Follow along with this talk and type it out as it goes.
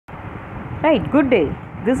Right, good day.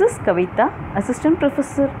 This is Kavita, Assistant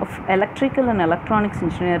Professor of Electrical and Electronics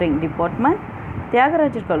Engineering Department,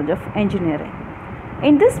 Tyagaraja College of Engineering.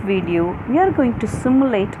 In this video, we are going to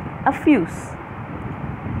simulate a fuse.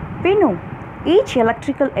 We know each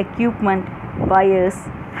electrical equipment wires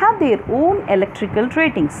have their own electrical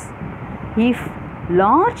ratings. If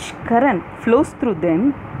large current flows through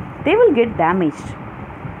them, they will get damaged.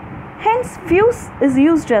 Hence, fuse is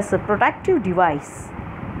used as a protective device.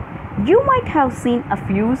 You might have seen a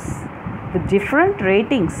fuse with different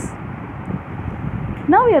ratings.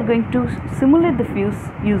 Now we are going to simulate the fuse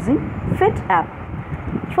using Phet app.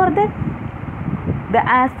 For that,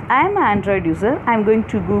 as I am an Android user, I am going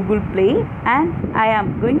to Google Play and I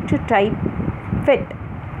am going to type Phet.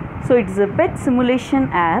 So it is a Phet simulation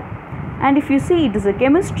app, and if you see, it is a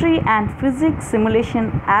chemistry and physics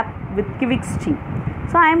simulation app with Kivix.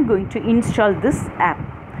 So I am going to install this app.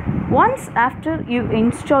 Once after you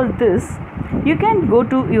install this, you can go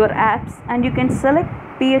to your apps and you can select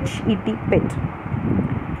Phet.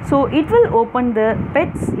 So it will open the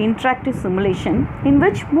Phet's interactive simulation, in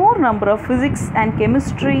which more number of physics and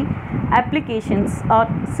chemistry applications are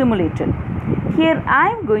simulated. Here I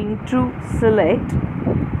am going to select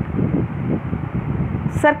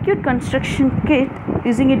circuit construction kit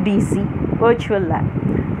using a DC virtual lab.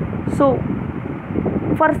 So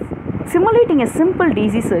for simulating a simple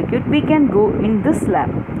DC circuit, we can go in this lab.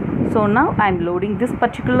 So now I am loading this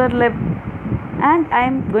particular lab and I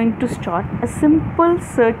am going to start a simple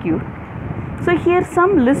circuit. So here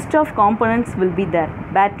some list of components will be there: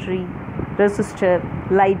 battery, resistor,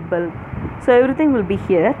 light bulb. So everything will be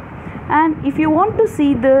here. And if you want to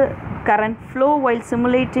see the current flow while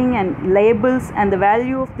simulating and labels and the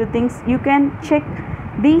value of the things, you can check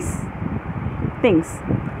these things.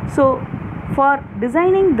 So for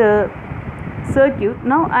designing the circuit,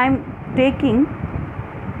 now I am taking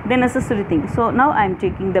the necessary things. So now I am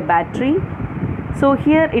taking the battery. So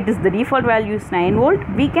here it is, the default value is 9 volt.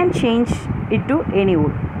 We can change it to any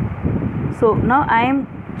volt. So now I am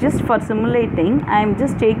just, for simulating, I am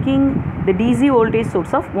just taking the DC voltage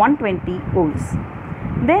source of 120 volts.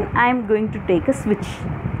 Then I am going to take a switch.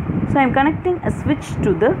 So I am connecting a switch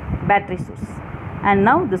to the battery source. And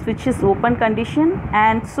now the switch is open condition,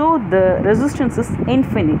 and so the resistance is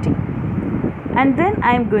infinity. And then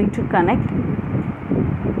I am going to connect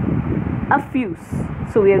a fuse.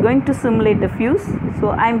 So we are going to simulate a fuse. So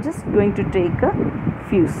I am just going to take a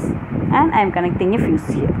fuse and I am connecting a fuse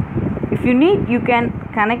here. If you need, you can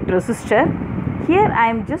connect resistor. Here I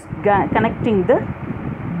am just connecting the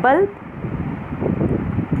bulb.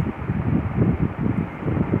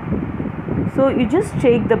 So you just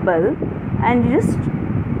take the bulb and you just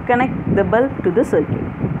connect the bulb to the circuit.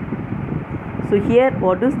 So here,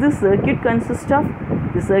 what does this circuit consist of?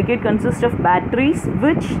 The circuit consists of battery,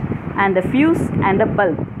 switch, and a fuse and a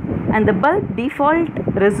bulb. And the bulb default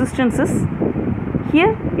resistance is,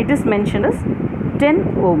 here it is mentioned as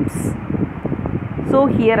 10 ohms. So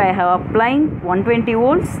here I have applying 120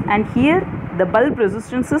 volts, and here the bulb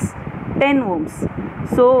resistance is 10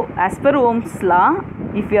 ohms. So as per Ohm's law,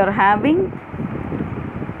 if you are having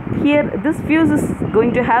here, this fuse is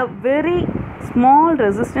going to have very small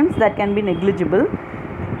resistance that can be negligible.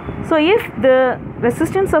 So if the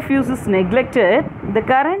resistance of fuse is neglected, the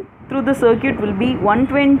current through the circuit will be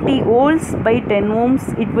 120 volts by 10 ohms.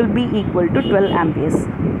 It will be equal to 12 amperes.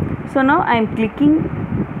 So now I am clicking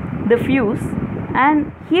the fuse,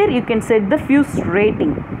 and here you can set the fuse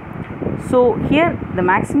rating. So here the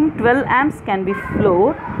maximum 12 amps can be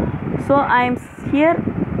flowed. So I am here,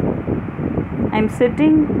 I am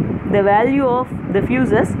setting the value of the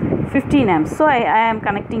fuse as 15 amps. So I am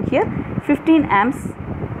connecting here 15 amps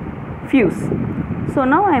fuse. So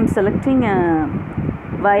now I am selecting a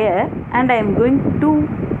wire and I am going to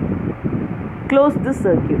close the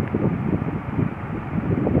circuit.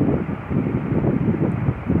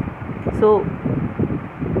 So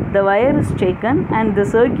the wire is taken and the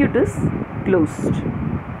circuit is closed.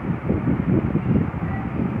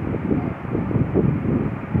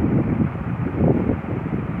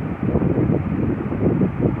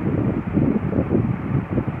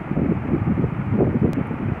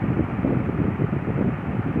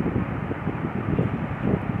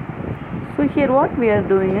 So here what we are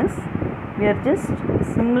doing is, we are just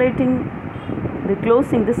simulating the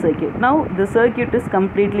closing the circuit. Now the circuit is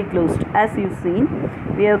completely closed. As you've seen,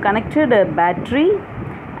 we have connected a battery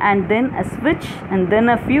and then a switch and then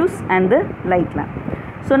a fuse and the light lamp.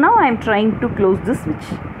 So now I am trying to close the switch.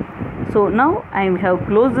 So now I have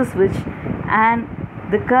closed the switch, and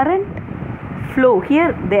the current flow,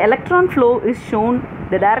 here the electron flow is shown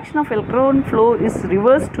the direction of electron flow is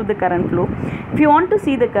reversed to the current flow. If you want to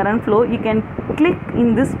see the current flow, you can click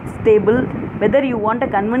in this table whether you want a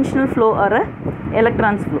conventional flow or a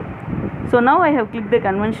electrons flow. So now I have clicked the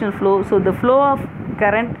conventional flow, so the flow of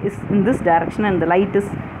current is in this direction and the light is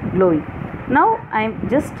glowing. Now I am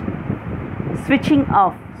just switching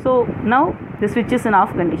off. So now the switch is in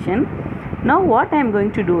off condition. Now what I am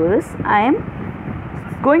going to do is I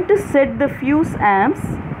am going to set the fuse amps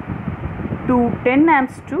to 10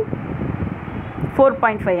 amps to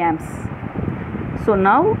 4.5 amps. So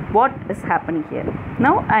now what is happening here?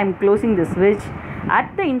 Now I am closing the switch.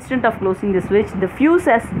 At the instant of closing the switch, the fuse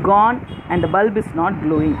has gone and the bulb is not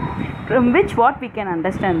glowing. From which what we can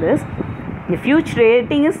understand is the fuse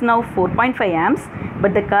rating is now 4.5 amps,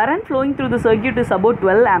 but the current flowing through the circuit is about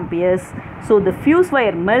 12 amperes. So the fuse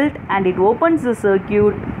wire melt and it opens the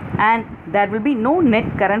circuit, and there will be no net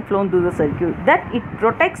current flown through the circuit. That it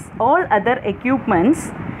protects all other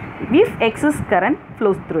equipments if excess current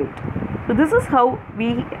flows through it. So this is how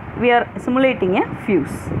we are simulating a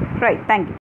fuse. Right, thank you.